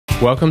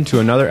Welcome to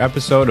another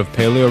episode of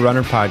Paleo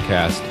Runner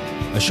Podcast,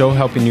 a show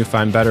helping you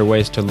find better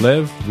ways to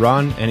live,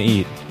 run, and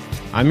eat.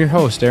 I'm your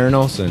host, Aaron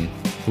Olson.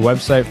 The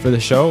website for the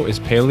show is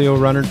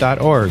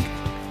paleorunner.org.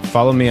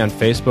 Follow me on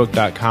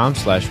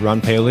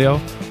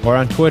facebook.com/runpaleo or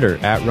on Twitter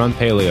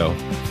 @runpaleo.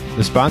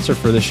 The sponsor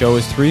for the show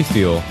is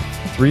 3Fuel.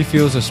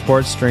 3Fuel is a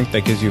sports drink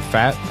that gives you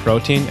fat,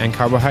 protein, and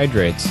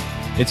carbohydrates.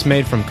 It's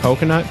made from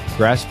coconut,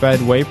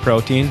 grass-fed whey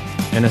protein,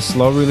 and a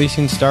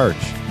slow-releasing starch.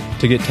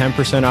 To get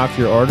 10% off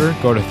your order,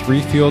 go to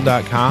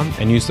 3fuel.com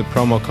and use the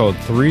promo code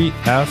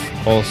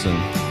 3FOLSON.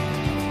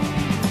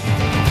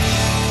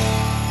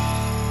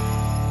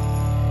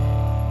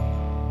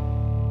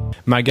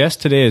 My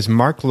guest today is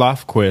Mark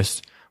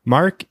Lofquist.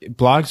 Mark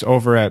blogs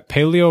over at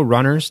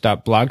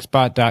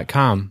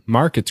paleorunners.blogspot.com.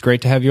 Mark, it's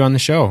great to have you on the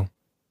show.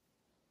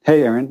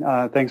 Hey, Aaron.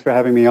 Thanks for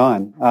having me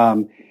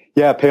on.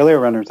 Yeah, Paleo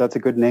Runners, that's a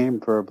good name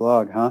for a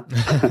blog, huh?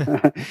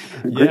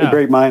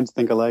 Great minds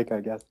think alike,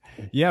 I guess.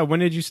 Yeah, when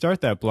did you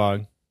start that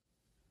blog?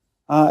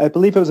 I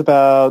believe it was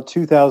about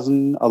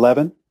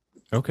 2011.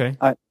 Okay.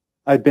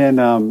 I'd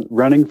been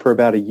running for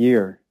about a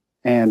year,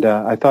 and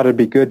I thought it'd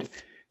be good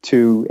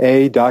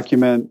to,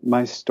 document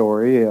my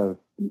story of,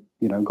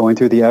 going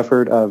through the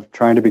effort of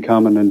trying to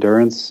become an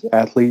endurance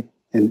athlete,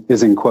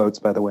 is in quotes,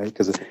 by the way,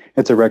 because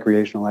it's a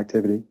recreational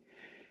activity.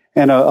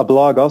 And a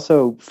blog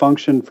also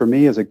functioned for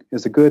me as a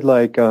good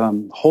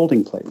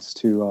holding place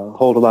to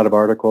hold a lot of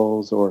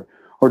articles or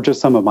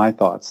just some of my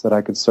thoughts that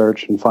I could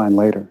search and find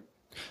later.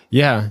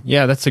 Yeah,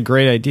 that's a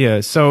great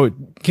idea. So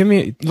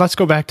let's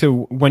go back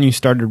to when you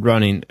started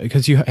running,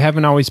 because you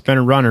haven't always been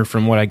a runner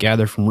from what I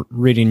gather from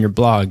reading your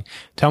blog.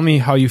 Tell me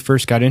how you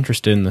first got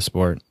interested in the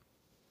sport.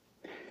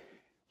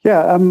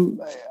 Yeah,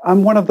 I'm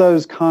one of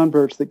those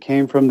converts that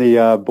came from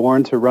the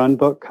Born to Run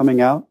book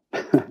coming out.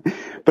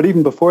 But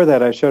even before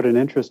that, I showed an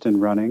interest in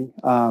running.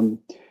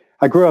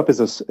 I grew up as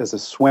a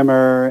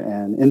swimmer,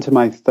 and into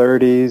my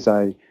 30s,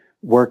 I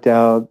worked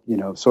out,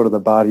 sort of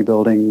the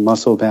bodybuilding,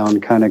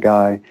 muscle-bound kind of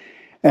guy.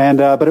 And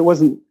but it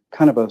wasn't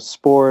kind of a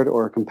sport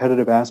or a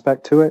competitive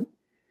aspect to it.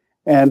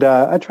 And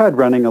I tried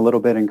running a little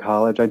bit in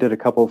college. I did a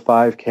couple of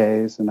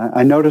 5Ks, and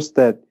I noticed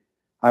that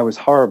I was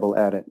horrible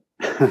at it.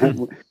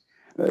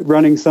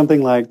 Running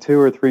something like 2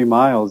 or 3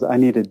 miles, I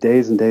needed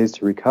days and days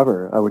to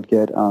recover. I would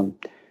get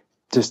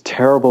just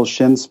terrible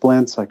shin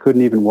splints. I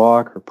couldn't even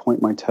walk or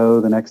point my toe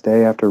the next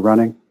day after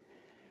running.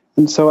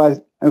 And so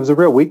it was a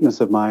real weakness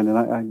of mine,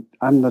 and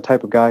I'm the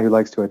type of guy who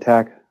likes to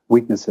attack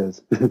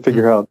weaknesses and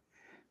figure out,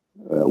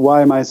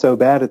 why am I so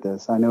bad at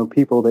this? I know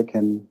people that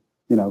can,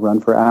 run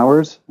for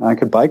hours. I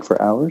could bike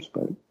for hours,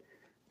 but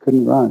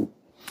couldn't run.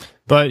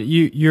 But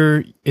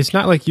it's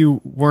not like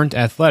you weren't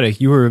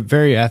athletic. You were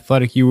very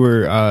athletic. You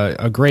were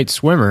a great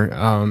swimmer,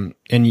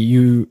 and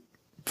you,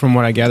 from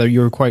what I gather,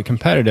 you were quite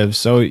competitive.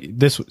 So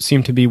this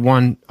seemed to be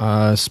one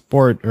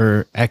sport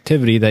or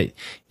activity that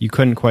you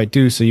couldn't quite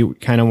do. So you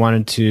kind of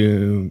wanted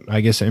to,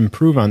 I guess,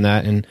 improve on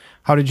that. And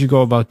how did you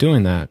go about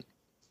doing that?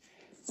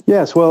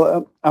 Yes,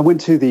 well, I went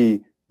to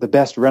the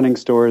best running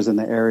stores in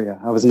the area.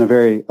 I was in a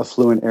very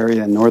affluent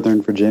area in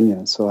Northern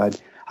Virginia. So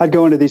I'd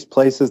go into these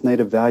places and they'd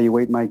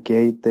evaluate my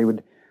gait. They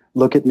would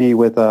look at me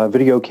with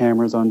video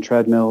cameras on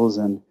treadmills.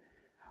 And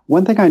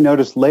one thing I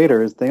noticed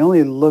later is they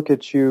only look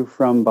at you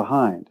from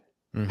behind.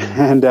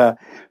 Mm-hmm. And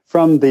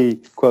from the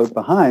quote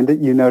behind,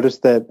 you notice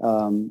that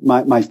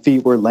my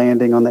feet were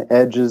landing on the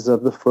edges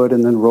of the foot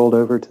and then rolled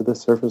over to the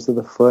surface of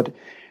the foot.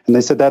 And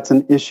they said that's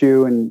an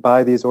issue, and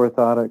buy these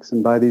orthotics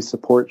and buy these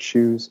support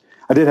shoes.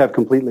 I did have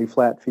completely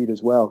flat feet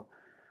as well.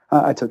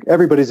 I took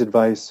everybody's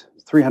advice,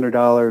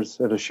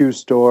 $300 at a shoe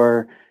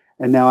store,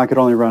 and now I could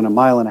only run 1.5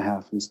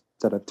 miles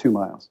instead of 2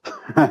 miles.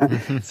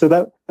 So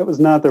that was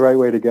not the right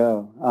way to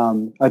go.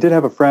 I did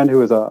have a friend who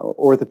was an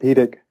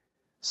orthopedic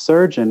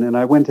surgeon, and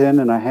I went in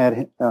and I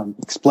had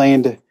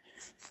explained,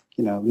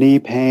 knee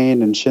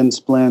pain and shin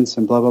splints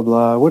and blah, blah,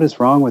 blah. What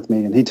is wrong with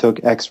me? And he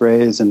took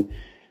x-rays and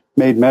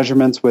made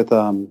measurements with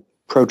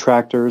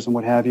protractors and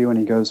what have you. And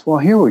he goes, well,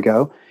 here we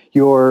go.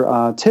 Your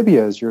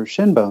tibias, your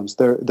shin bones,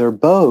 they're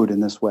bowed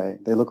in this way.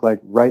 They look like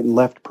right and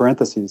left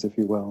parentheses, if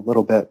you will, a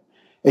little bit.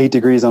 8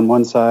 degrees on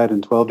one side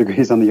and 12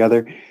 degrees on the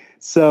other.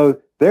 So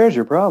there's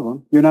your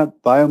problem. You're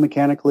not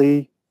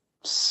biomechanically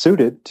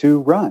suited to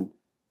run.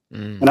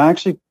 And I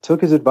actually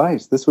took his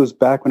advice. This was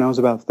back when I was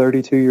about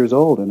 32 years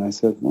old. And I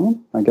said, well,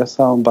 I guess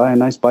I'll buy a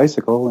nice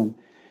bicycle and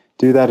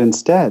do that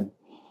instead.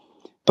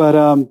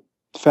 But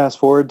fast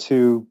forward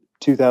to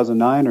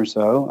 2009 or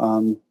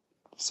so,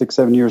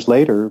 6-7 years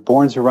later,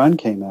 Born to Run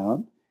came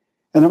out.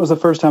 And it was the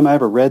first time I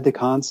ever read the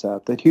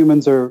concept that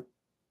humans are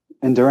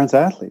endurance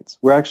athletes.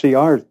 We actually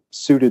are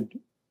suited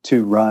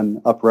to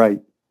run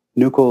upright.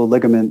 Nuchal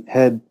ligament,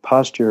 head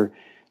posture,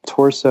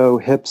 torso,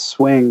 hips,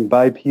 swing,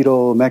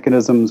 bipedal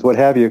mechanisms, what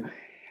have you.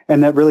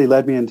 And that really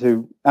led me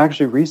into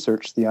actually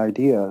research the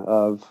idea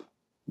of,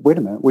 wait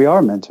a minute, we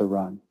are meant to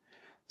run.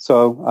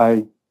 So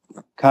I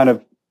kind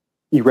of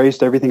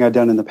erased everything I'd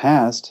done in the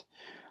past,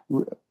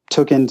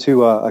 took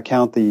into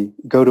account the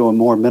go to a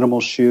more minimal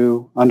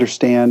shoe,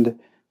 understand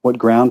what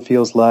ground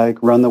feels like,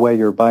 run the way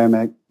you're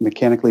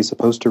biomechanically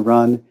supposed to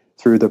run,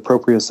 through the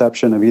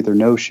proprioception of either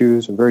no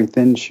shoes or very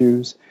thin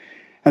shoes.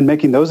 And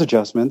making those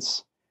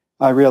adjustments,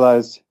 I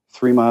realized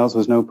 3 miles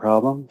was no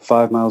problem,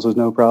 5 miles was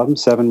no problem,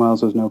 7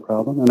 miles was no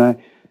problem. And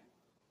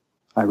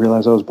I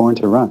realized I was born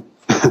to run.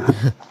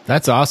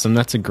 That's awesome.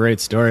 That's a great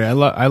story. I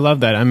love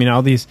that. I mean,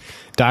 all these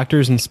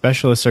doctors and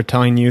specialists are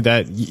telling you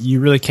that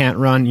you really can't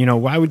run. You know,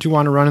 why would you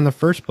want to run in the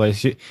first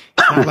place? It's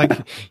not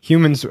like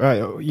humans,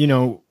 you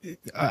know,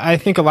 I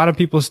think a lot of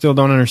people still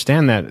don't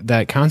understand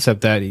that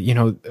concept that, you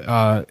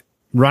know,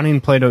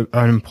 running played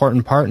an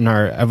important part in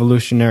our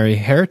evolutionary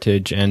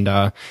heritage. And,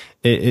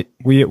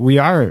 we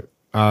are,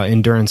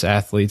 endurance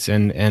athletes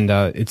and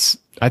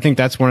I think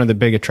that's one of the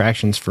big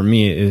attractions for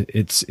me.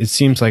 It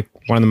seems like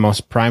one of the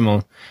most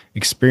primal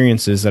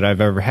experiences that I've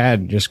ever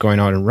had, just going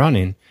out and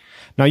running.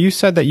 Now, you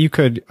said that you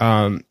could,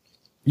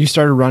 you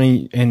started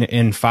running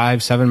in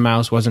 5-7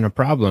 miles wasn't a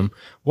problem.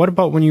 What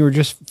about when you were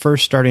just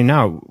first starting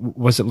out?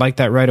 Was it like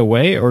that right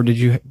away, or did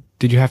you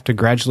have to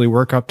gradually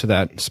work up to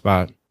that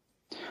spot?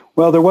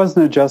 Well, there was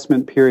an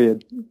adjustment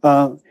period,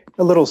 a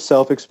little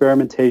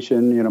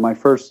self-experimentation. You know, my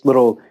first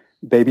little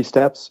baby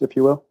steps, if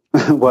you will,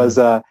 was,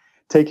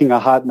 taking a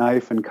hot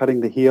knife and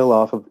cutting the heel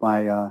off of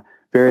my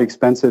very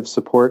expensive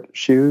support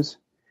shoes.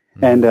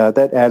 And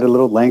that added a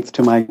little length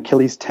to my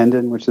Achilles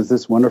tendon, which is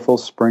this wonderful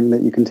spring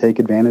that you can take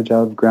advantage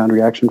of ground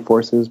reaction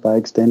forces by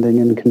extending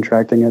and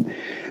contracting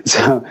it.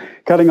 So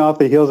cutting off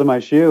the heels of my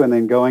shoe and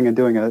then going and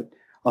doing a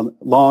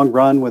long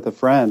run with a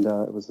friend.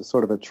 It was a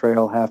sort of a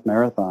trail half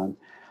marathon.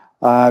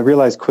 I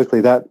realized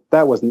quickly that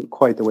wasn't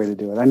quite the way to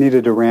do it. I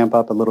needed to ramp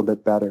up a little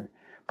bit better.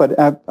 But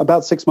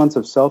about 6 months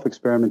of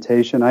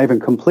self-experimentation, I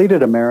even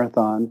completed a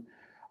marathon,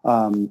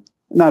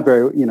 not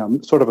very, you know,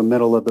 sort of a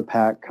middle of the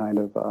pack kind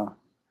of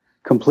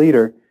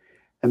completer.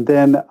 And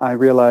then I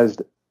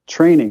realized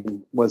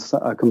training was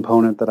a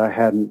component that I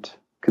hadn't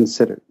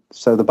considered.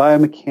 So the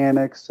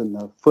biomechanics and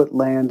the foot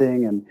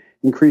landing and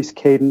increased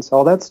cadence,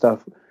 all that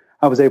stuff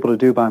I was able to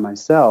do by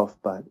myself,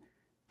 but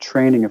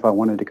training if I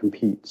wanted to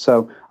compete.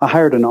 So I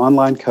hired an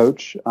online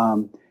coach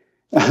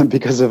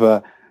because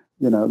of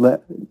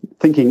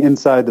thinking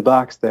inside the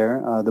box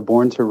there. The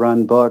Born to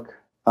Run book,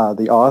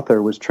 the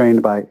author was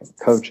trained by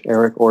Coach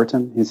Eric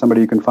Orton. He's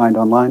somebody you can find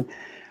online.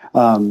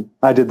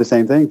 I did the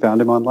same thing,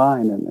 found him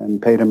online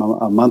and paid him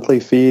a monthly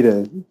fee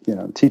to, you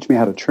know, teach me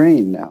how to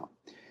train now.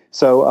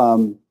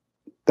 So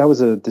that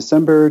was a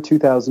December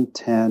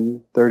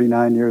 2010,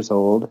 39 years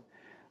old.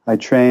 I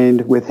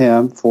trained with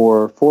him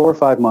for 4 or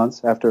 5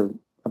 months after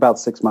about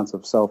 6 months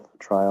of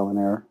self-trial and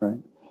error, right?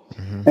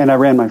 Mm-hmm. And I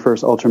ran my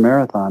first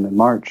ultramarathon in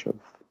March of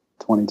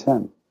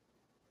 2010.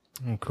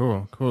 Oh,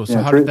 cool. So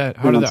yeah, how did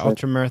that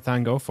ultra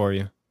marathon go for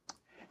you?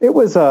 It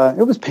was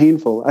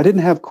painful. I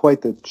didn't have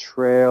quite the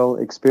trail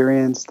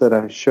experience that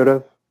I should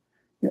have.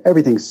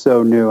 Everything's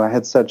so new. I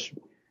had such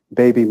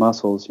baby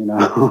muscles, you know,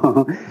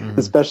 mm-hmm.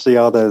 especially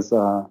all those,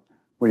 what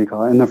do you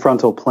call it? In the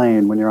frontal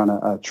plane, when you're on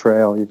a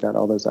trail, you've got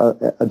all those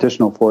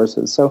additional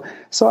forces. So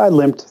I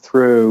limped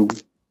through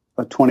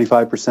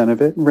 25%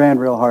 of it and ran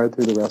real hard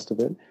through the rest of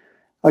it.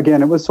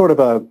 Again, it was sort of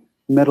a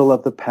middle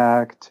of the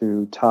pack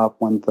to top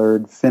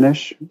 1/3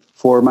 finish.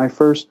 For my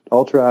first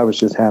ultra, I was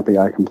just happy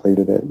I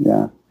completed it.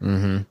 Yeah.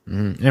 Mm-hmm,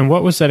 mm-hmm. And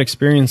what was that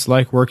experience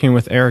like working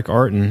with Eric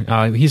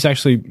Orton? He's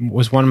actually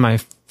was one of my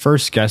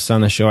first guests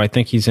on the show. I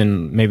think he's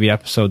in maybe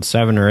episode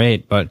 7 or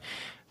 8, but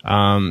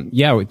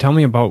yeah, tell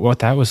me about what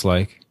that was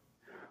like.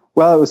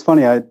 Well, it was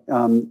funny. I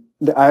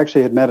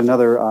actually had met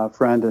another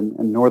friend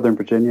in Northern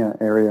Virginia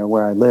area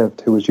where I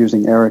lived who was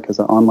using Eric as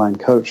an online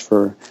coach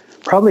for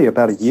probably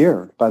about a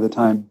year by the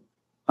time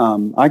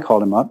I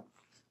called him up.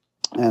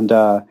 And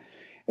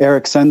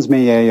Eric sends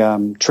me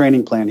a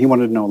training plan. He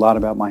wanted to know a lot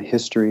about my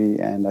history,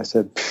 and I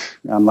said,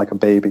 I'm like a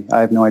baby.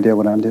 I have no idea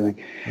what I'm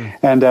doing. Mm.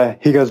 And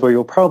he goes, well,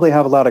 you'll probably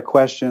have a lot of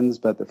questions,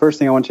 but the first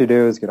thing I want you to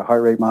do is get a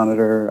heart rate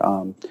monitor,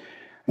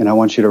 and I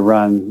want you to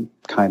run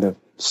kind of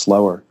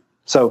slower.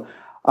 So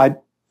I'd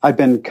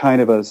been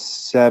kind of a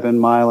 7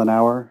 mile an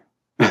hour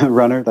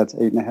runner. That's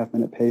 8.5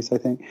 minute pace, I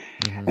think.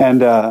 Mm-hmm.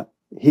 And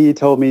he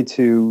told me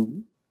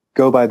to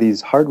go by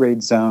these heart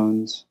rate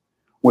zones,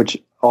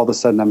 which all of a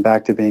sudden I'm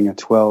back to being a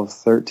 12,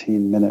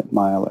 13 minute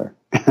miler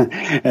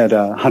at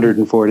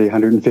 140,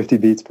 150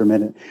 beats per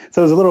minute.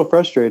 So it was a little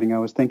frustrating. I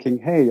was thinking,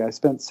 hey, I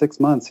spent 6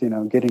 months, you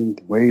know, getting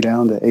way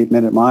down to 8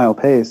 minute mile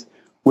pace,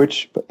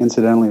 which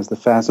incidentally is the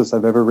fastest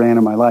I've ever ran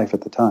in my life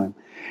at the time.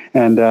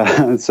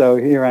 And so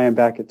here I am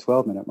back at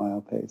 12 minute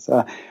mile pace,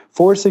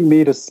 forcing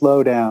me to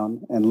slow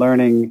down and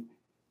learning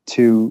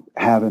to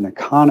have an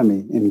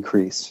economy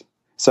increase.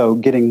 So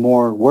getting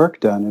more work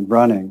done in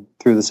running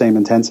through the same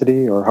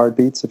intensity or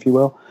heartbeats, if you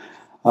will,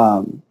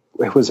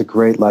 it was a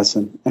great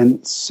lesson.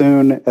 And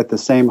soon at the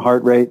same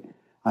heart rate,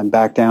 I'm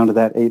back down to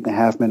that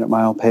 8.5 minute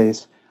mile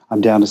pace.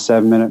 I'm down to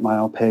 7 minute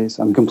mile pace.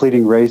 I'm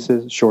completing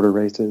races, shorter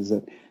races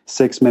at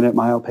 6 minute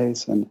mile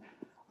pace. And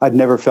I'd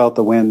never felt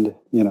the wind,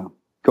 you know,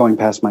 going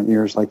past my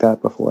ears like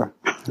that before.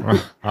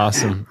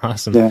 Awesome.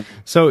 Yeah.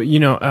 So, you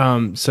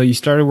know, so you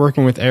started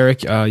working with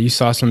Eric. You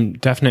saw some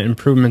definite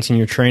improvements in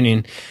your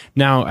training.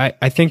 Now,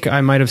 I think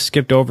I might have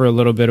skipped over a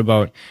little bit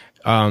about,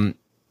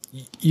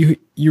 you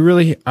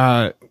really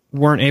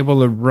weren't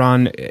able to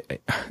run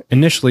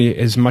initially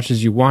as much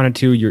as you wanted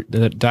to.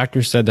 The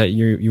doctor said that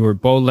you were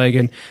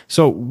bow-legged.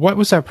 So what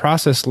was that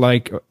process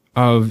like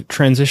of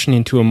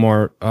transitioning to a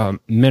more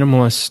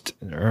minimalist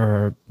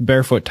or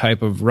barefoot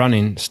type of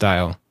running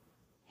style?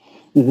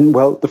 Mm-hmm.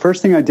 Well, the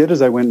first thing I did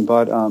is I went and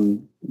bought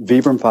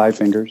Vibram Five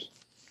Fingers.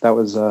 That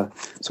was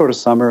sort of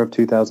summer of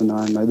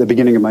 2009, the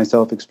beginning of my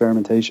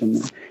self-experimentation.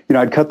 You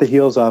know, I'd cut the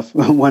heels off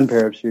one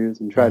pair of shoes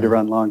and tried to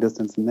run long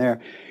distance in there.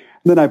 And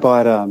then I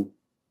bought,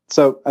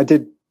 so I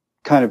did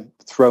kind of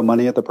throw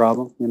money at the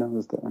problem, you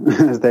know,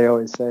 as they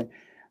always say.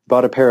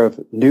 Bought a pair of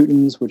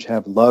Newtons, which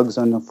have lugs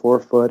on the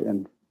forefoot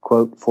and,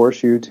 quote,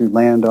 force you to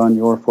land on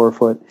your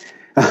forefoot.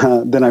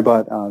 Then I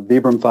bought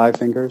Vibram Five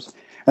Fingers.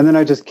 And then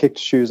I just kicked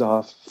shoes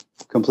off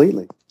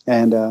completely.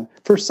 And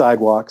for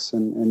sidewalks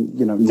and,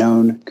 you know,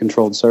 known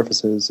controlled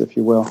surfaces, if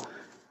you will,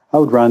 I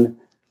would run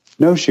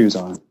no shoes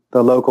on.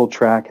 The local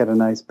track had a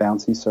nice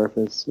bouncy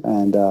surface.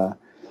 And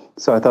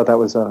so I thought that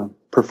was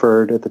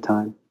preferred at the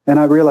time. And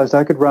I realized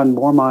I could run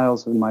more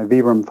miles in my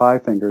Vibram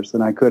Five Fingers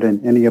than I could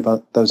in any of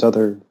those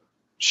other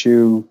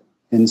shoe,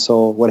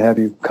 insole, what have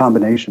you,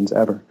 combinations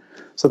ever.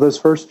 So those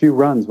first few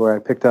runs where I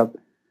picked up,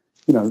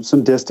 you know,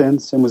 some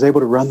distance and was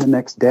able to run the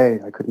next day,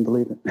 I couldn't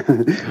believe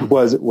it,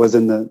 was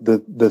in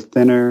the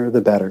thinner,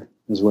 the better,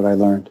 is what I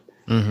learned.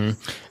 Mm-hmm.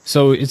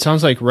 So it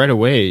sounds like right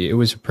away, it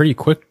was a pretty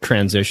quick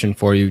transition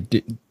for you.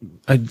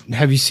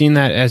 Have you seen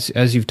that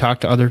as you've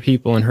talked to other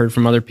people and heard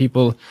from other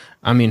people?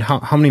 I mean,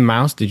 how many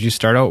miles did you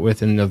start out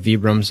with in the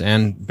Vibrams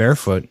and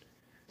barefoot?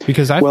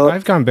 Because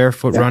I've gone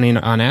barefoot running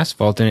on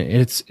asphalt,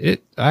 and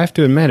I have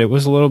to admit, it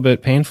was a little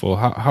bit painful.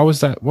 How was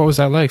that? What was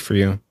that like for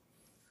you?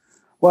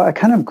 Well, I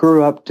kind of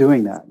grew up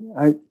doing that.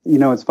 You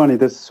know, it's funny,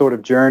 this sort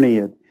of journey,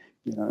 you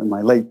know, in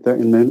my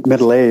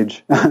middle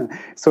age,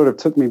 sort of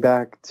took me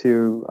back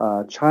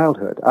to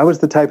childhood. I was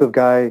the type of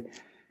guy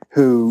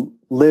who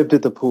lived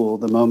at the pool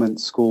the moment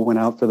school went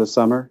out for the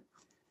summer.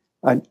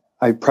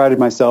 I prided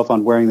myself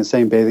on wearing the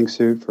same bathing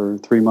suit for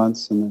 3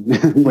 months and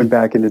then went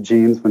back into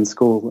jeans when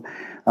school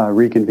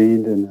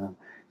reconvened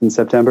in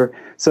September.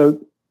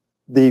 So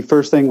the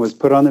first thing was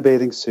put on the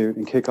bathing suit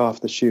and kick off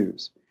the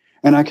shoes.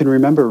 And I can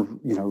remember,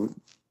 you know,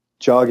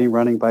 jogging,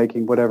 running,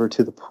 biking, whatever,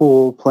 to the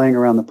pool, playing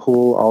around the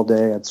pool all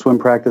day. I'd swim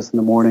practice in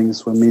the morning,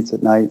 swim meets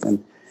at night,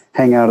 and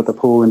hang out at the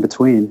pool in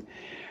between.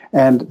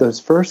 And those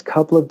first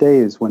couple of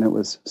days when it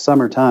was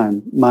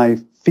summertime, my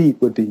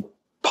feet would be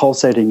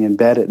pulsating in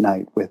bed at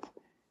night with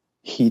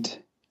heat,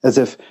 as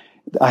if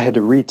I had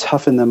to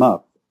re-toughen them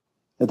up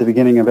at the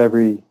beginning of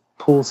every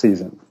pool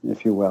season,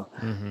 if you will.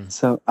 Mm-hmm.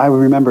 So I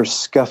remember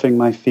scuffing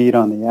my feet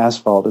on the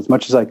asphalt as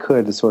much as I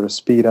could to sort of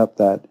speed up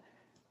that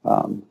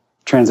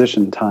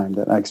transition time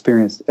that I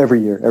experienced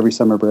every year, every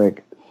summer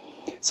break.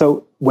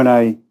 So when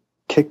I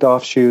kicked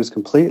off shoes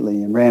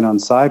completely and ran on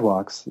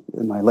sidewalks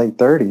in my late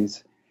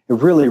 30s, it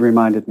really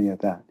reminded me of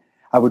that.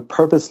 I would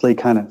purposely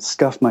kind of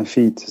scuff my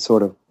feet to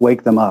sort of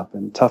wake them up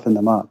and toughen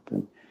them up.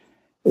 And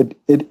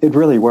it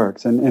really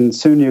works. And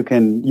soon you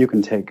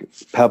can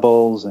take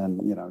pebbles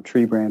and, you know,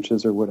 tree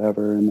branches or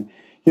whatever, and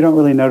you don't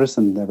really notice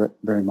them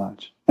very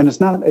much. And it's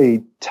not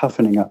a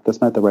toughening up.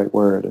 That's not the right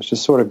word. It's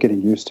just sort of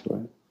getting used to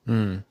it.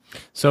 Mm.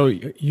 So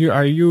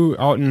are you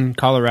out in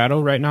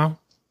Colorado right now?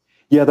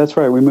 Yeah, that's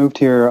right. We moved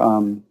here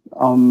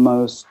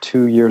almost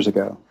 2 years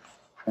ago.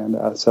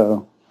 And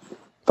so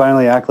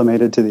finally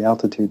acclimated to the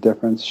altitude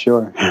difference,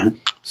 sure.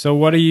 So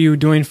what are you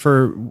doing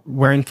for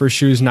wearing for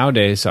shoes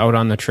nowadays out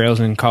on the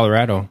trails in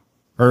Colorado?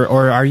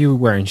 Or are you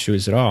wearing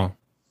shoes at all?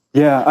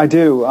 Yeah, I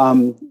do.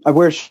 I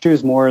wear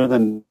shoes more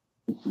than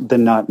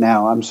not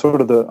now. I'm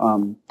sort of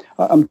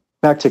I'm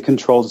back to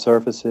controlled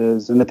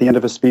surfaces, and at the end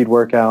of a speed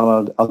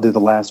workout, I'll do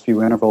the last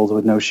few intervals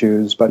with no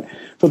shoes. But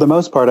for the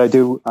most part,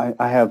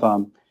 I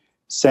have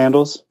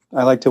sandals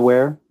I like to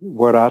wear,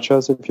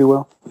 huarachas, if you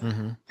will,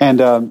 mm-hmm.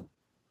 and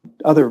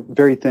other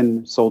very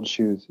thin-soled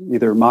shoes,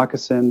 either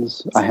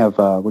moccasins. I have,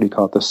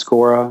 the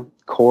Skora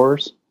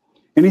cores.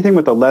 Anything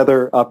with a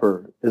leather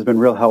upper has been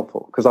real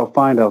helpful, because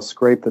I'll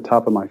scrape the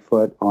top of my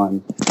foot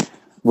on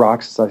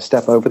rocks as I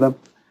step over them.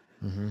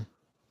 Mm-hmm.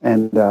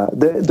 And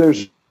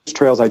there's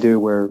trails I do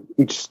where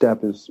each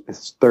step is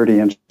 30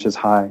 inches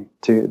high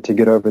to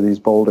get over these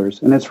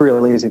boulders. And it's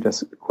real easy to,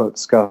 quote,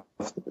 scuff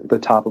the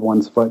top of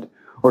one's foot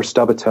or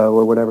stub a toe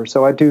or whatever.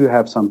 So I do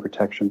have some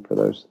protection for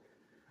those.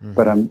 Mm-hmm.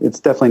 But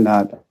it's definitely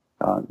not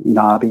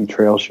knobby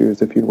trail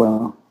shoes, if you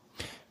will.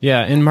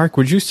 Yeah. And Mark,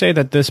 would you say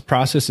that this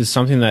process is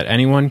something that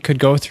anyone could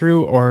go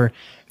through, or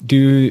do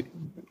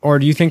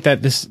you think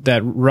that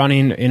that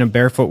running in a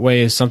barefoot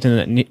way is something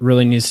that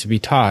really needs to be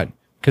taught?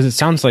 Because it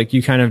sounds like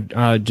you kind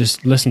of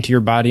just listened to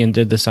your body and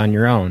did this on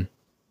your own.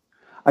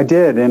 I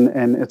did,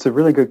 and it's a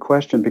really good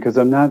question, because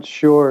I'm not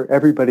sure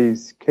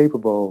everybody's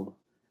capable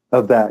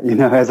of that. You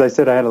know, as I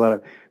said, I had a lot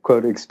of,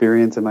 quote,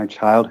 experience in my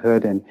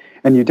childhood, and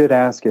you did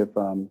ask if,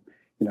 you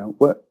know,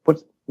 what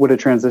would a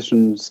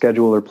transition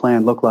schedule or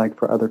plan look like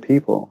for other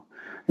people?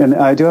 And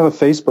I do have a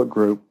Facebook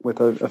group with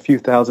a few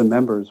thousand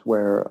members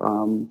where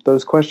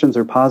those questions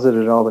are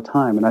posited all the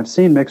time, and I've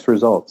seen mixed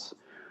results.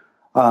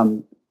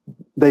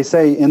 they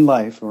say in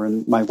life, or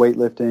in my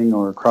weightlifting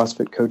or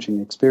CrossFit coaching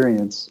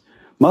experience,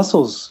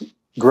 muscles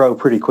grow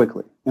pretty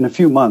quickly. In a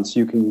few months,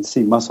 you can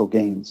see muscle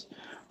gains.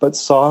 But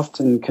soft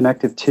and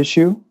connective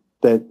tissue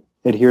that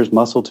adheres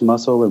muscle to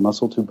muscle or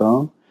muscle to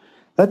bone,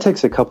 that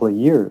takes a couple of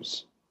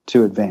years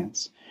to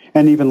advance.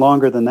 And even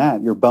longer than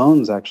that, your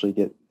bones actually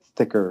get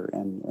thicker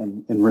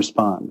and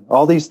respond.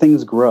 All these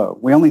things grow.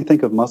 We only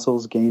think of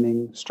muscles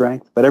gaining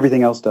strength, but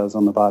everything else does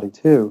on the body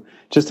too,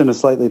 just in a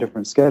slightly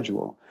different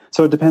schedule.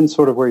 So it depends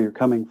sort of where you're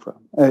coming from.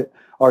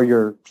 Are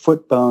your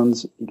foot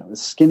bones,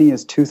 as skinny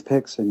as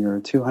toothpicks, and you're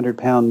a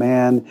 200-pound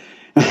man?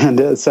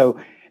 And so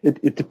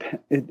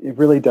it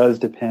really does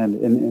depend.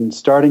 And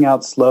starting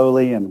out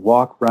slowly and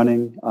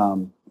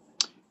running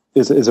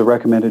is a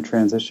recommended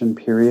transition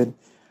period.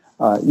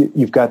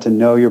 You've got to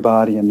know your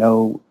body and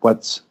know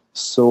what's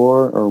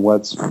sore or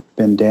what's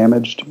been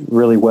damaged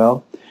really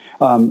well.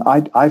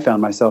 I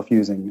found myself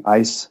using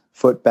ice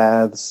foot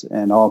baths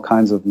and all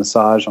kinds of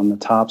massage on the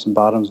tops and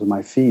bottoms of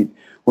my feet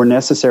were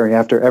necessary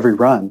after every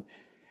run.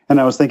 And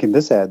I was thinking,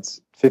 this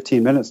adds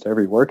 15 minutes to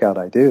every workout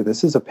I do.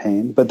 This is a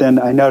pain. But then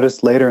I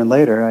noticed later and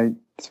later,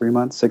 3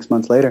 months, 6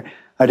 months later,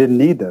 I didn't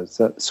need those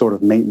sort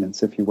of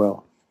maintenance, if you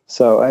will.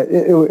 So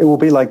it will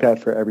be like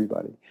that for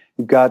everybody.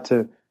 You've got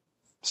to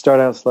start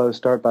out slow,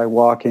 start by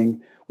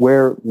walking,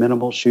 wear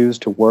minimal shoes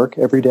to work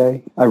every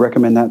day. I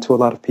recommend that to a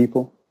lot of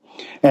people.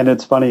 And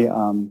it's funny,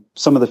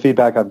 some of the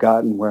feedback I've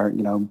gotten where,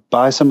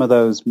 buy some of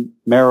those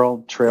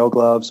Merrell trail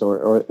gloves,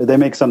 or they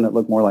make some that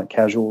look more like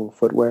casual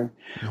footwear.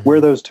 Mm-hmm.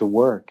 Wear those to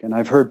work. And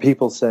I've heard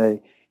people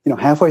say,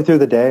 halfway through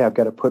the day, I've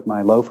got to put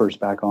my loafers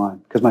back on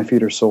because my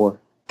feet are sore.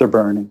 They're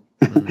burning.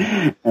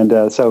 Mm-hmm.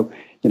 And so,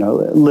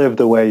 live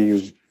the way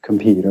you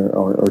compete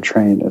or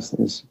train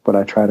is what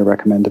I try to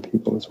recommend to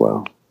people as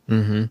well.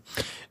 Mm-hmm.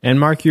 And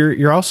Mark,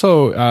 you're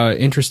also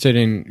interested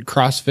in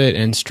CrossFit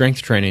and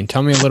strength training.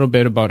 Tell me a little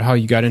bit about how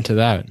you got into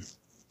that.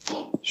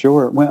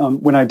 Sure.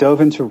 When I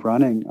dove into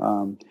running,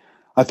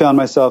 I found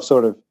myself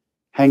sort of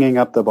hanging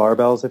up the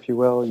barbells, if you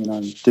will.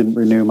 Didn't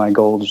renew my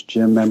Gold's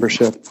Gym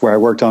membership, where I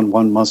worked on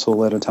one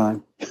muscle at a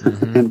time.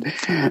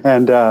 Mm-hmm.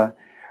 and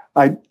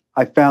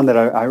I found that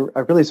I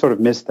really sort of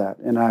missed that,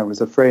 and I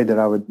was afraid that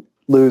I would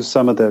lose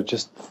some of the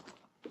just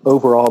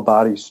overall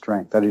body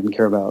strength. I didn't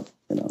care about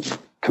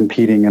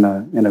competing in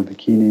a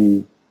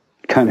bikini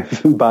kind of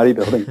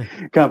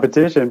bodybuilding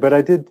competition, but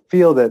I did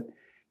feel that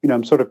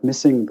I'm sort of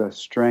missing the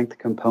strength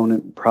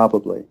component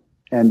probably,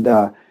 and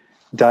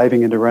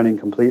diving into running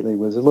completely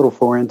was a little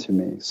foreign to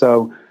me.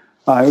 So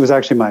it was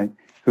actually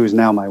who's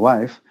now my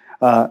wife,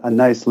 a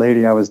nice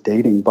lady I was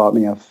dating, bought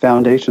me a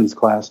foundations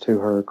class to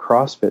her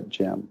CrossFit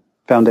gym.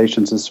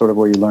 Foundations is sort of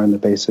where you learn the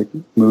basic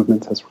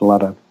movements. That's what a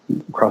lot of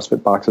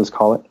CrossFit boxes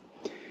call it.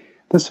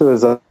 This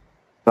was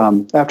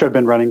after I'd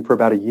been running for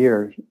about a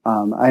year,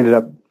 I ended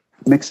up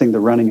mixing the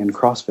running and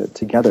CrossFit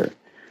together.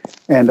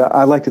 And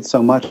I liked it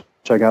so much,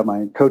 I got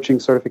my coaching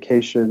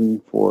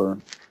certification for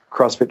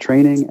CrossFit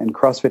training and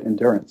CrossFit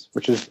endurance,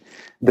 which is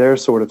their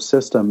sort of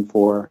system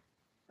for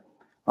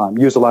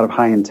use a lot of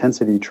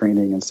high-intensity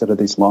training instead of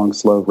these long,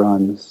 slow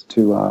runs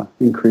to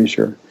increase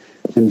your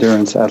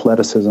endurance,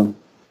 athleticism.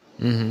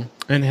 Mm-hmm.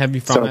 And have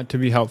you found that to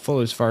be helpful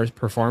as far as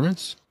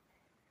performance?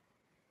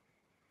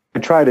 I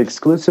tried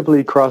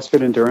exclusively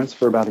CrossFit endurance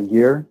for about a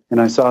year,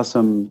 and I saw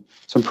some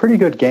pretty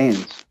good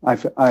gains. I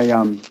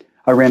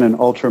ran an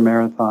ultra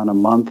marathon a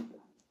month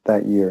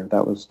that year.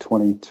 That was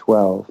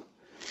 2012,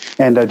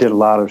 and I did a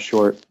lot of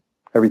short.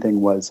 Everything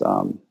was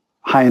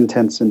high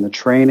intense in the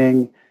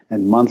training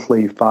and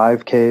monthly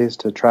 5Ks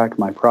to track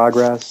my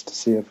progress to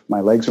see if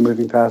my legs are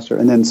moving faster,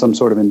 and then some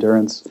sort of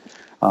endurance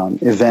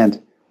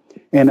event.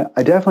 And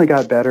I definitely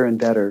got better and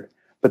better.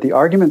 But the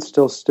argument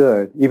still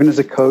stood, even as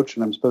a coach,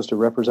 and I'm supposed to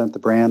represent the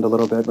brand a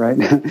little bit, right?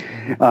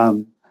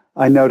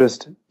 I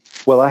noticed,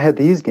 I had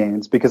these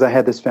gains because I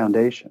had this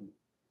foundation.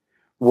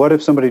 What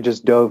if somebody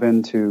just dove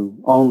into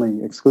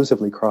only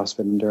exclusively CrossFit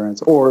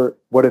endurance? Or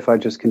what if I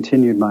just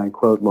continued my,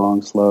 quote,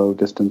 long, slow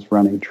distance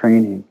running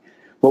training?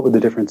 What would the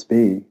difference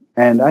be?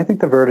 And I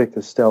think the verdict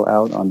is still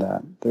out on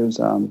that. There's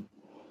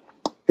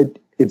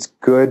it's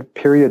good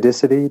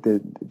periodicity. The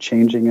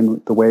changing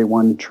in the way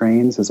one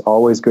trains is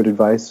always good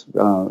advice,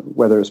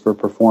 whether it's for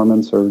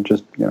performance or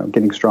just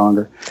getting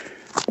stronger.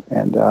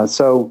 And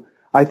so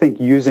I think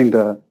using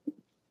the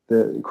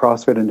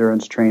CrossFit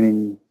endurance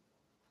training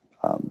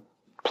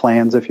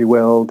plans, if you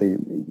will,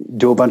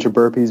 do a bunch of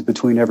burpees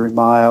between every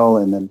mile,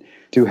 and then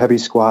do heavy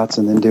squats,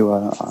 and then do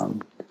a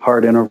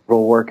hard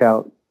interval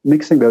workout.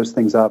 Mixing those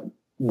things up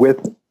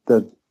with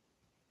the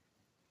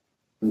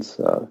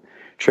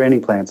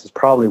training plans is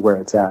probably where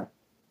it's at.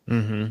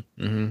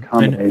 Mm-hmm, mm-hmm.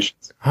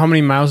 Combinations. And how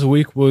many miles a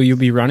week will you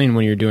be running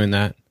when you're doing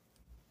that?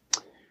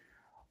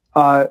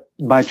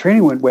 My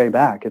training went way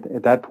back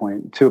at that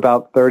point to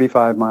about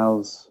 35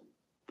 miles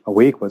a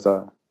week was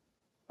a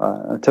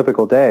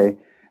typical day.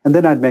 And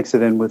then I'd mix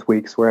it in with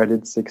weeks where I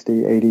did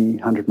 60, 80,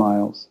 100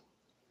 miles.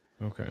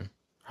 Okay.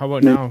 How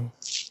about now?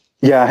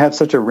 Yeah, I have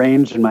such a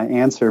range in my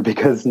answer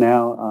because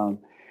now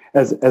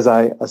as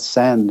I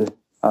ascend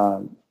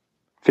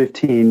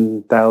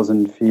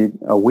 15,000 feet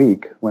a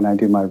week when I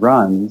do my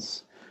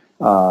runs,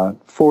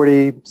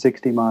 40,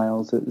 60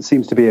 miles. It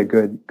seems to be a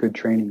good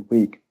training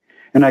week.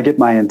 And I get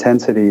my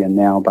intensity in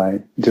now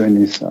by doing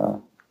these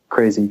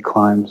crazy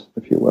climbs,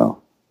 if you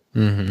will.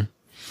 Mm-hmm.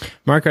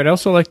 Mark, I'd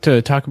also like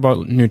to talk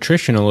about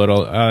nutrition a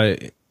little.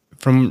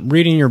 From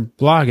reading your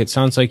blog, it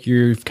sounds like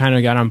you've kind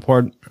of got on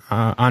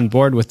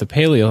board with the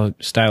paleo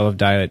style of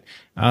diet.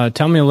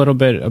 Tell me a little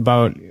bit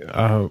about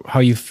how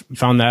you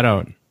found that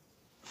out.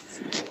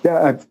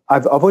 Yeah,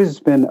 I've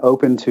always been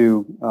open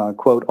to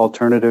quote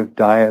alternative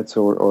diets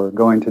or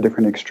going to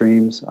different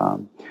extremes.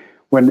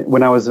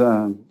 When I was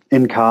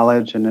in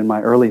college and in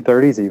my early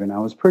 30s, even I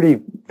was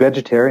pretty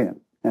vegetarian,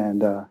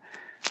 and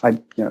I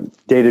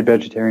dated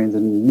vegetarians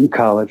in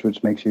college,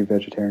 which makes you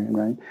vegetarian,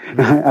 right?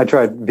 Mm-hmm. I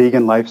tried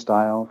vegan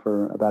lifestyle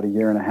for about a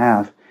year and a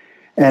half,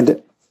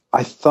 and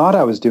I thought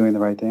I was doing the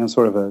right thing. I'm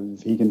sort of a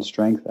vegan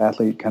strength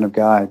athlete kind of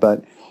guy,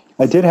 but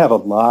I did have a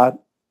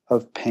lot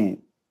of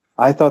pain.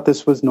 I thought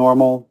this was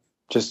normal,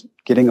 just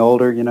getting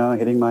older,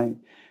 hitting my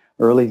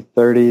early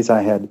 30s.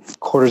 I had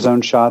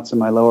cortisone shots in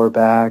my lower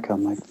back.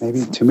 I'm like,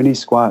 maybe too many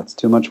squats,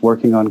 too much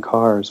working on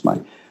cars, my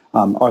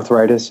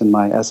arthritis in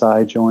my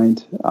SI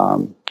joint.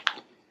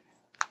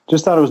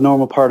 Just thought it was a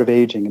normal part of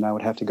aging, and I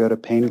would have to go to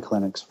pain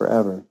clinics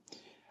forever.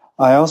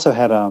 I also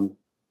had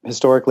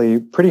historically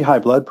pretty high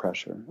blood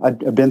pressure.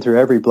 I'd been through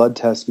every blood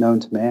test known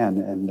to man,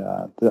 and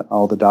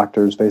all the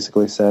doctors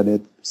basically said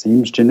it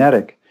seems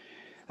genetic.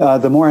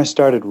 The more I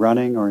started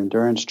running or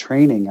endurance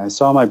training, I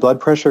saw my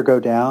blood pressure go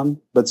down,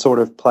 but sort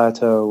of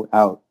plateau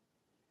out.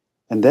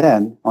 And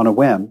then, on a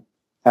whim,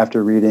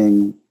 after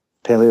reading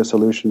Paleo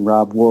Solution,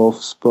 Rob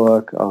Wolf's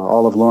book,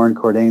 all of Lauren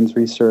Cordain's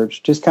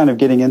research, just kind of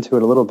getting into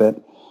it a little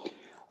bit,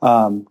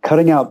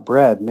 cutting out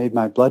bread made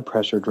my blood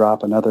pressure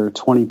drop another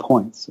 20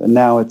 points. And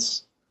now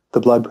it's the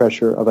blood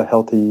pressure of a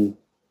healthy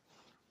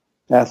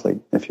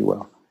athlete, if you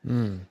will.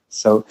 Mm.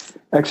 So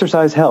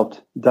exercise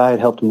helped. Diet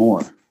helped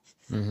more.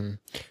 Mm-hmm.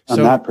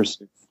 On that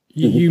pursuit.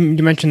 You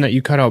mentioned that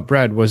you cut out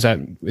bread. Is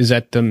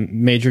that the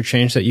major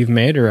change that you've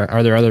made, or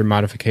are there other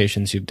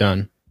modifications you've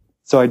done?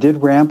 So I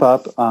did ramp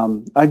up.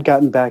 I'd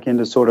gotten back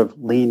into sort of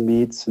lean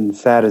meats and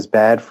fat is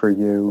bad for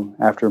you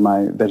after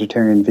my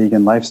vegetarian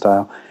vegan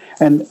lifestyle.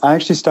 And I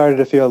actually started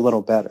to feel a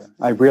little better.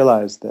 I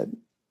realized that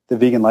the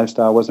vegan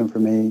lifestyle wasn't for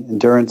me.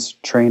 Endurance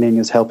training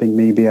is helping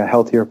me be a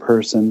healthier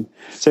person.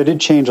 So I did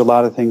change a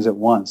lot of things at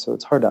once. So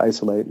it's hard to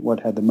isolate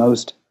what had the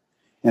most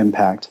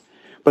impact.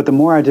 But the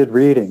more I did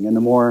reading and the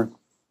more,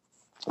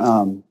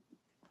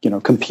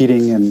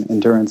 competing in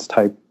endurance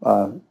type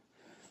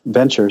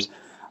ventures,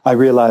 I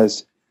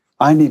realized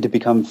I need to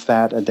become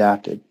fat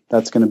adapted.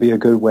 That's going to be a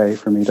good way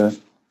for me to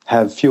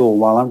have fuel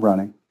while I'm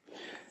running.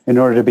 In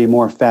order to be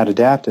more fat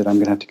adapted, I'm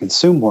going to have to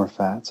consume more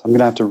fats. I'm going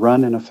to have to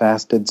run in a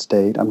fasted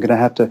state. I'm going to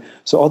have to,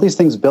 so all these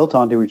things built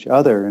onto each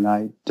other, and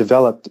I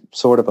developed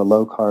sort of a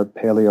low-carb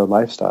paleo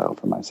lifestyle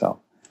for myself.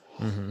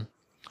 Mm-hmm.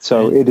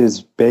 So it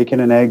is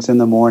bacon and eggs in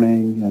the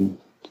morning, and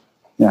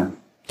yeah.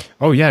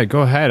 Oh yeah,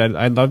 go ahead.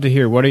 I'd love to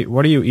hear what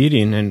are you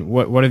eating, and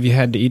what have you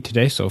had to eat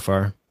today so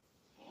far?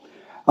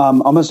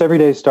 Almost every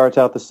day starts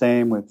out the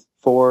same with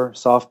 4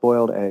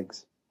 soft-boiled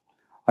eggs.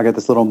 I got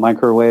this little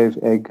microwave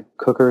egg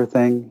cooker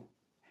thing,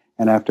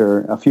 and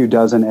after a few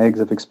dozen eggs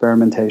of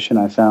experimentation,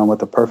 I found what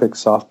the perfect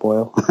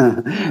soft-boil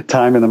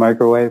time in the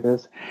microwave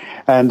is.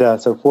 And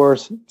so 4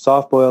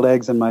 soft-boiled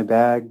eggs in my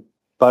bag,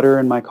 butter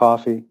in my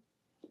coffee.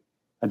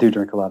 I do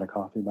drink a lot of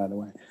coffee, by the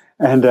way,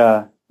 and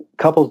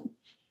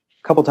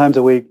couple times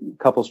a week,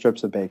 couple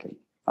strips of bacon.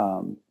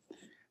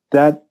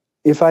 That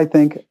if I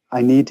think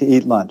I need to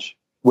eat lunch,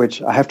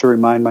 which I have to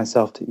remind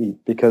myself to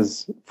eat,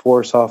 because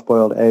 4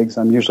 soft-boiled eggs,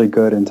 I'm usually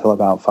good until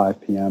about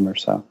 5 p.m. or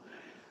so.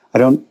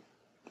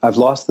 I've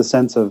lost the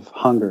sense of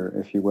hunger,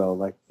 if you will.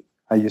 Like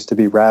I used to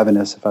be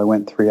ravenous if I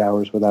went 3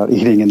 hours without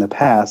eating in the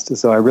past,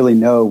 so I really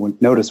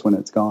notice when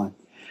it's gone.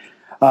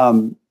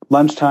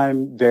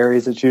 Lunchtime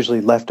varies. It's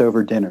usually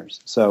leftover dinners.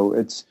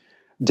 So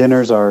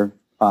dinners are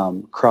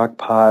crock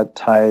pot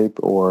type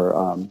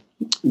or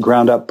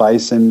ground up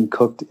bison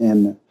cooked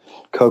in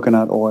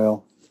coconut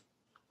oil,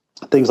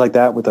 things like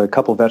that with a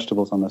couple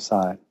vegetables on the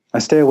side. I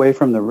stay away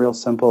from the real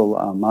simple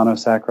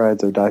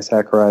monosaccharides or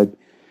disaccharide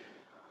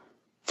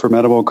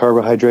fermentable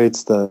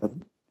carbohydrates, the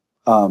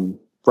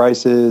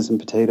rices and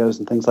potatoes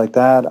and things like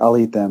that. I'll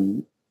eat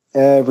them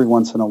every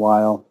once in a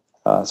while.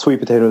 Sweet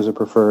potatoes are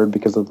preferred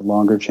because of the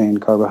longer chain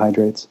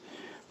carbohydrates.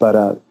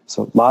 But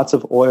so lots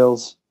of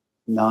oils,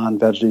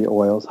 non-veggie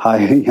oils,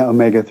 high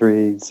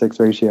omega-3, 6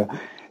 ratio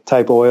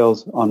type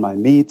oils on my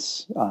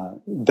meats,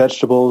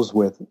 vegetables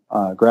with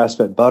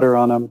grass-fed butter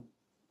on them.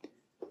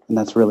 And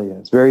that's really it.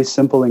 It's very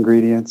simple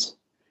ingredients,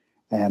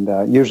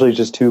 and usually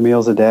just 2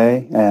 meals a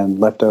day and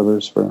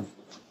leftovers for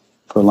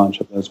lunch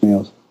of those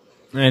meals.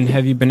 And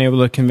have you been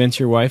able to convince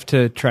your wife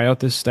to try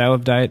out this style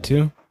of diet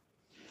too?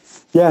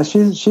 Yeah,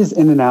 she's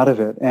in and out of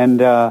it.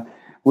 And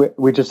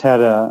we just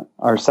had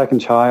our second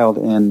child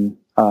in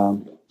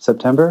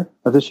September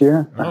of this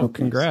year. Oh,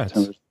 congrats.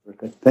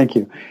 Thank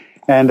you.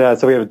 And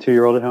so we have a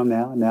 2-year-old at home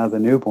now, and now the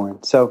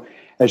newborn. So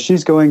as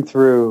she's going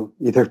through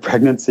either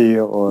pregnancy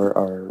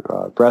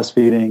or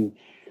breastfeeding,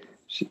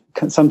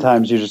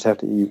 sometimes you just have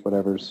to eat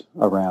whatever's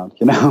around,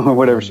 or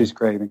whatever she's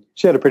craving.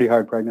 She had a pretty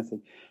hard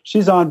pregnancy.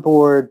 She's on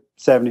board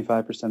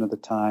 75% of the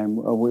time.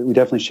 We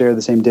definitely share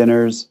the same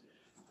dinners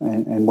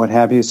and what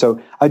have you.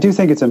 So I do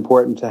think it's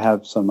important to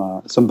have some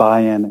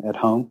buy-in at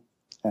home,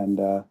 and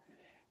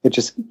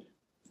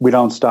we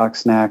don't stock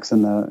snacks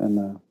in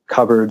the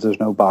cupboards. There's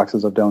no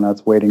boxes of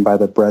donuts waiting by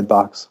the bread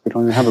box. We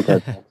don't even have a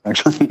bread box,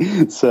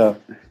 actually. So,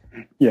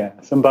 yeah,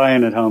 some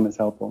buy-in at home is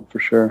helpful for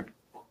sure.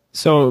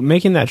 So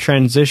making that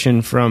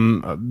transition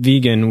from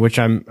vegan, which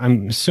I'm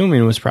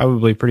assuming was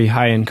probably pretty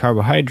high in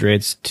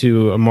carbohydrates,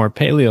 to a more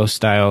paleo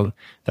style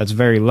that's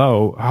very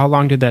low, how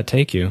long did that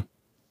take you?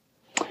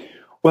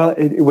 Well,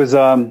 it was,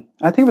 I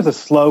think it was a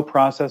slow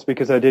process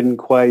because I didn't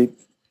quite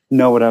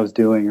know what I was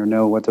doing or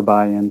know what to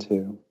buy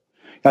into.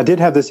 I did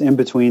have this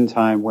in-between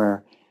time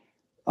where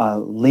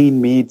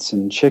lean meats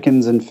and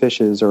chickens and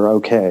fishes are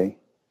okay,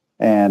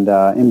 and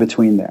in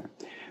between there.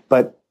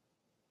 But,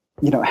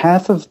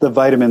 half of the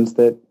vitamins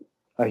that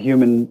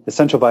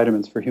essential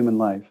vitamins for human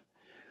life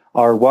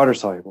are water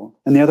soluble,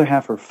 and the other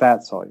half are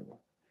fat soluble.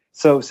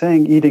 So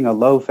saying eating a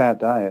low fat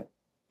diet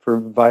for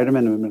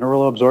vitamin and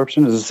mineral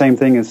absorption is the same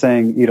thing as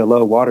saying eat a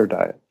low water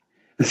diet.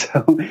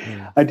 So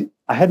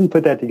I hadn't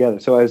put that together.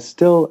 So I was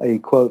still a,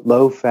 quote,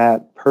 low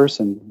fat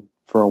person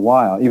for a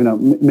while, even though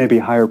maybe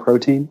higher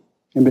protein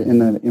in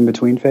the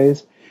in-between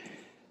phase.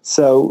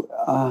 So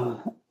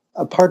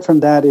apart from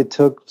that, it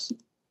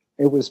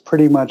was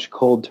pretty much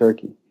cold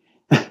turkey.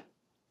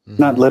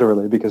 Not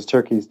literally, because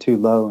turkey is too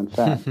low in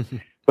fat.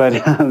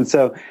 But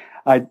so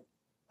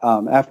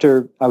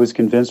after I was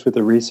convinced with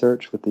the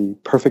research, with the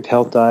Perfect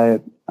Health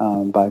Diet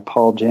by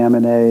Paul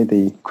Jaminet,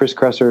 the Chris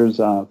Kresser's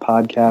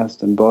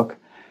podcast and book,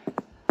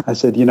 I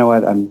said, you know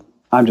what,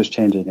 I'm just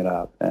changing it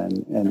up,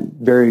 and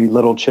very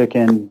little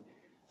chicken.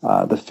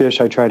 The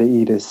fish I try to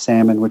eat is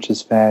salmon, which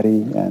is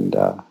fatty, and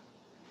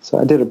so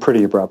I did it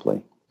pretty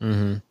abruptly.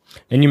 Mm-hmm.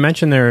 And you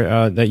mentioned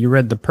there that you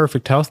read the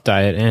Perfect Health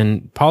Diet,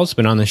 and Paul's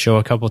been on the show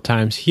a couple of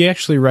times. He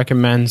actually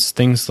recommends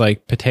things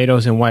like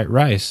potatoes and white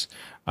rice.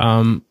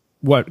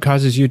 What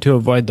causes you to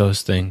avoid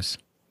those things?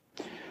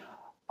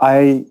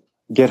 I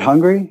get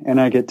hungry and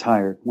I get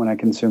tired when I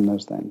consume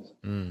those things.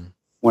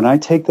 When I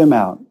take them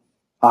out,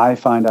 I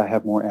find I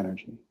have more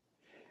energy.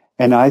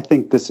 And I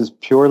think this is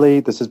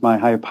my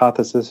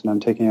hypothesis, and I'm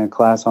taking a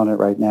class on it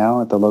right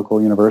now at the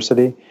local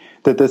university,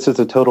 that this is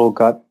a total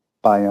gut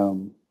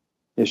biome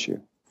issue.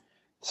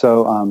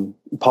 So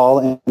Paul,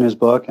 in his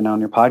book and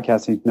on your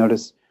podcast,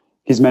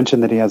 he's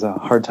mentioned that he has a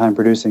hard time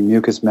producing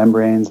mucous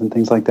membranes and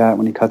things like that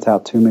when he cuts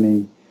out too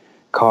many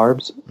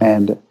carbs.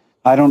 And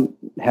I don't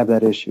have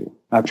that issue.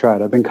 I've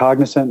tried. I've been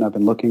cognizant, and I've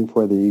been looking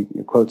for the,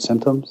 quote,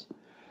 symptoms.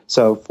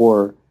 So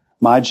for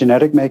my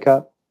genetic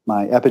makeup,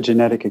 my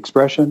epigenetic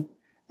expression,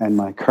 and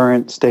my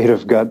current state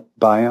of gut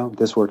biome,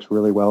 this works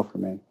really well for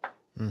me.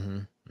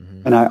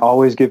 And I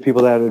always give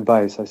people that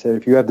advice. I said,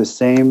 if you have the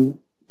same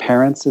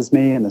parents as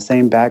me and the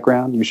same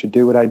background, you should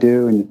do what I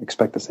do and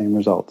expect the same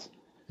results.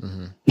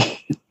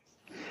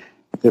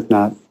 If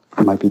not,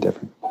 it might be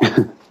different.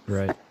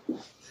 Right.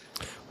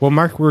 Well,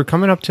 Mark, we're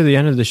coming up to the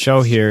end of the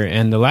show here,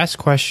 and the last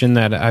question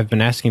that I've been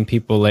asking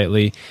people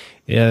lately,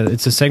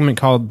 it's a segment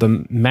called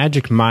the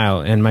Magic Mile,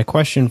 and my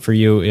question for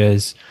you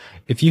is,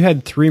 if you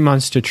had 3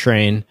 months to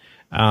train,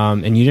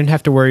 and you didn't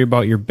have to worry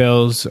about your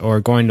bills or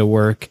going to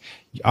work,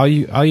 all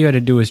you had to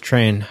do was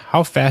train,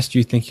 how fast do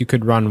you think you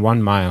could run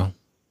 1 mile?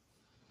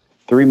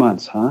 3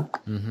 months, huh?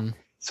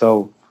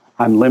 So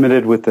I'm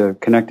limited with the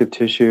connective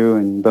tissue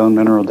and bone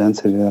mineral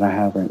density that I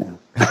have right now,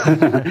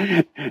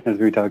 as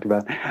we talked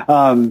about.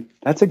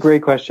 That's a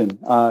great question.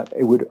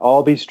 It would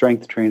all be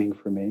strength training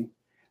for me.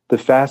 The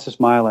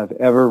fastest mile I've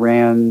ever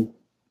ran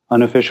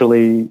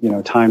unofficially,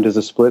 timed as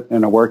a split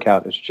in a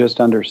workout, is just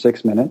under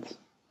 6 minutes.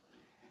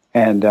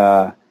 And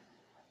I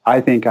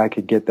think I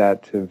could get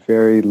that to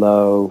very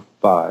low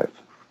 5.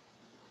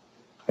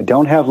 I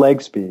don't have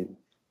leg speed,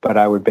 but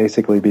I would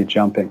basically be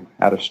jumping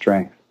out of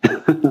strength.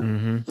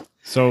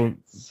 So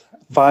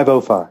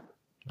 5:05.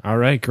 All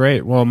right,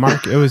 great. Well,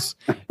 Mark,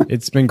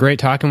 it's been great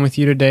talking with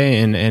you today,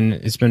 and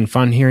it's been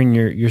fun hearing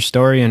your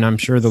story, and I'm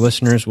sure the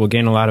listeners will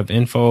gain a lot of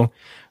info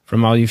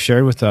from all you've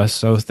shared with us.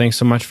 So thanks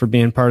so much for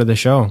being part of the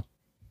show.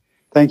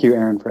 Thank you,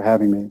 Aaron, for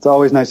having me. It's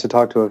always nice to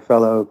talk to a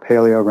fellow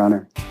paleo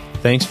runner.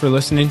 Thanks for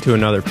listening to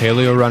another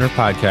Paleo Runner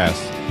podcast.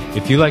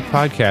 If you like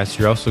podcasts,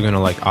 you're also going to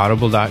like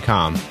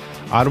Audible.com.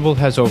 Audible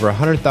has over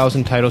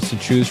 100,000 titles to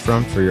choose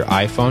from for your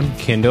iPhone,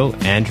 Kindle,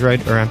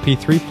 Android, or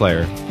MP3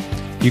 player.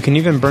 You can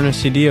even burn a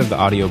CD of the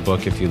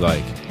audiobook if you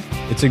like.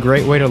 It's a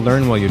great way to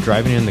learn while you're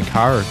driving in the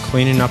car or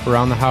cleaning up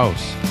around the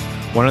house.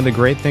 One of the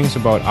great things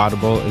about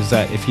Audible is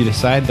that if you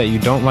decide that you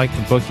don't like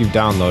the book you've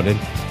downloaded,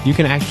 you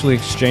can actually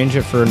exchange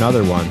it for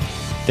another one.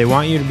 They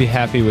want you to be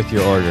happy with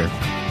your order.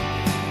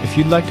 If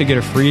you'd like to get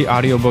a free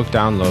audiobook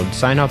download,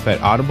 sign up at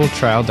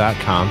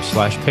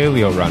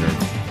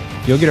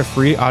audibletrial.com/paleorunner. You'll get a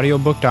free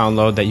audiobook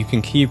download that you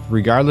can keep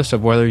regardless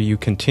of whether you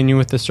continue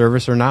with the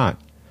service or not.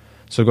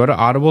 So go to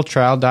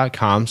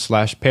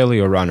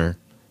audibletrial.com/paleorunner.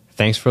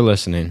 Thanks for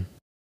listening.